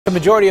The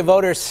majority of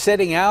voters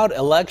sitting out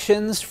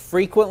elections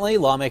frequently.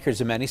 Lawmakers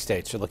in many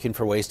states are looking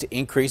for ways to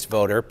increase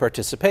voter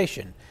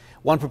participation.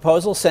 One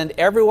proposal: send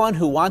everyone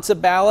who wants a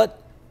ballot,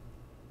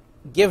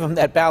 give them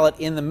that ballot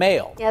in the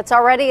mail. Yeah, it's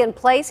already in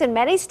place in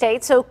many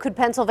states, so could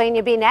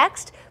Pennsylvania be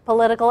next?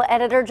 Political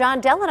editor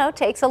John Delano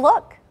takes a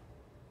look.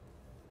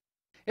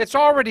 It's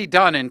already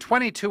done in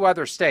 22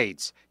 other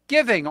states,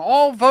 giving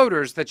all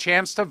voters the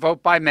chance to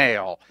vote by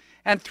mail.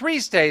 And 3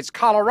 states,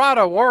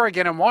 Colorado,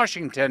 Oregon, and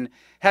Washington,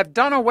 have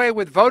done away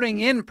with voting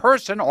in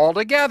person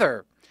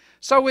altogether.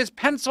 So is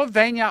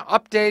Pennsylvania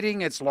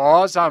updating its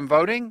laws on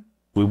voting?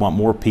 We want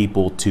more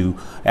people to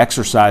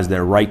exercise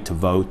their right to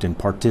vote and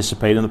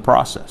participate in the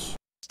process.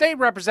 State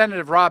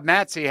Representative Rob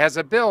Matzie has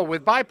a bill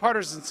with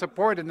bipartisan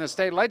support in the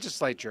state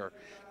legislature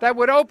that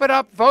would open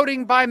up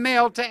voting by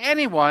mail to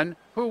anyone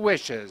who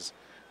wishes,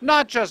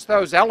 not just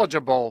those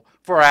eligible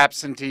for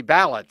absentee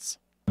ballots.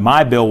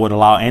 My bill would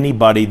allow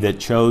anybody that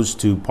chose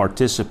to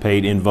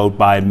participate in vote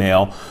by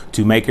mail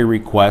to make a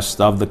request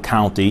of the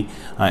county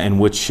in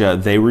which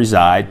they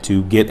reside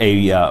to get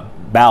a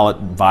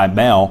ballot by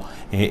mail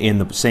in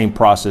the same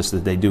process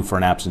that they do for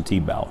an absentee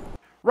ballot.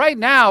 Right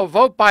now,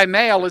 vote by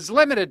mail is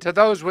limited to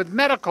those with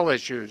medical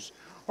issues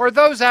or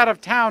those out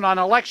of town on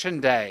election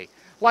day,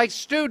 like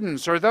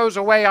students or those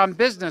away on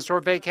business or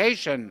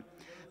vacation.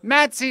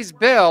 Matzie's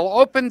bill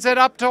opens it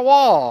up to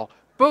all,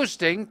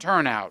 boosting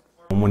turnout.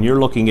 When you're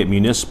looking at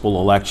municipal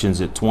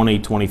elections at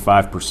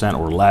 20–25%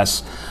 or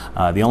less,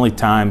 the only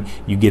time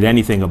you get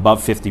anything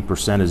above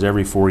 50% is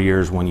every 4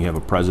 years when you have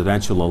a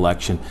presidential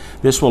election.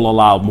 This will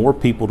allow more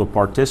people to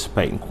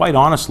participate. And quite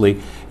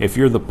honestly, if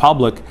you're the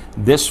public,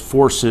 this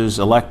forces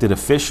elected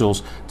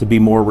officials to be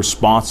more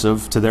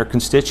responsive to their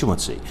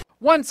constituency.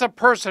 Once a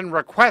person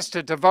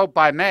requested to vote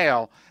by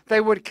mail,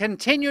 they would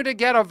continue to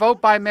get a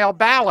vote by mail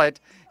ballot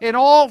in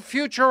all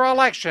future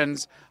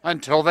elections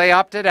until they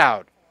opted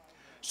out.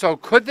 So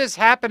could this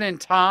happen in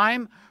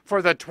time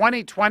for the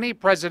 2020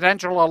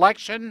 presidential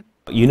election?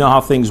 You know how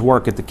things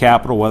work at the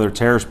Capitol, whether it's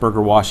Harrisburg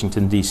or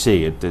Washington,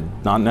 D.C. It did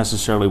not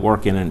necessarily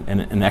work in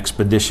an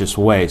expeditious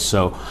way.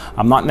 So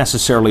I'm not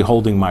necessarily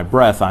holding my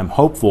breath. I'm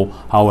hopeful,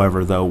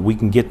 however, though, we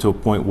can get to a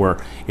point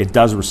where it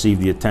does receive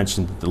the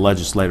attention that the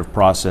legislative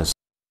process.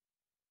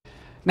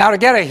 Now, to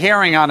get a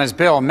hearing on his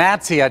bill,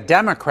 Matzie, a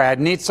Democrat,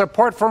 needs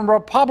support from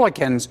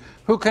Republicans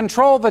who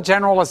control the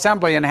General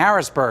Assembly in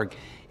Harrisburg.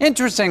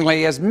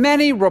 Interestingly, as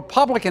many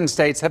Republican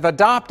states have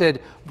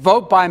adopted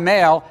vote by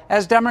mail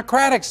as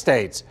Democratic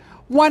states.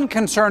 One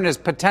concern is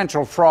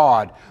potential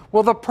fraud.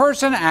 Will the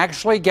person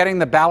actually getting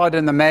the ballot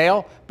in the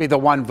mail be the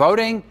one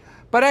voting?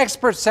 But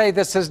experts say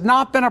this has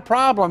not been a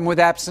problem with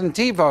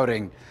absentee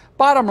voting.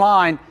 Bottom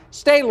line,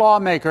 state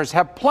lawmakers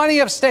have plenty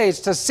of states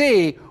to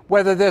see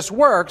whether this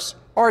works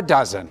or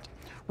doesn't.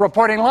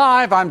 Reporting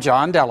live, I'm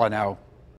John Delano.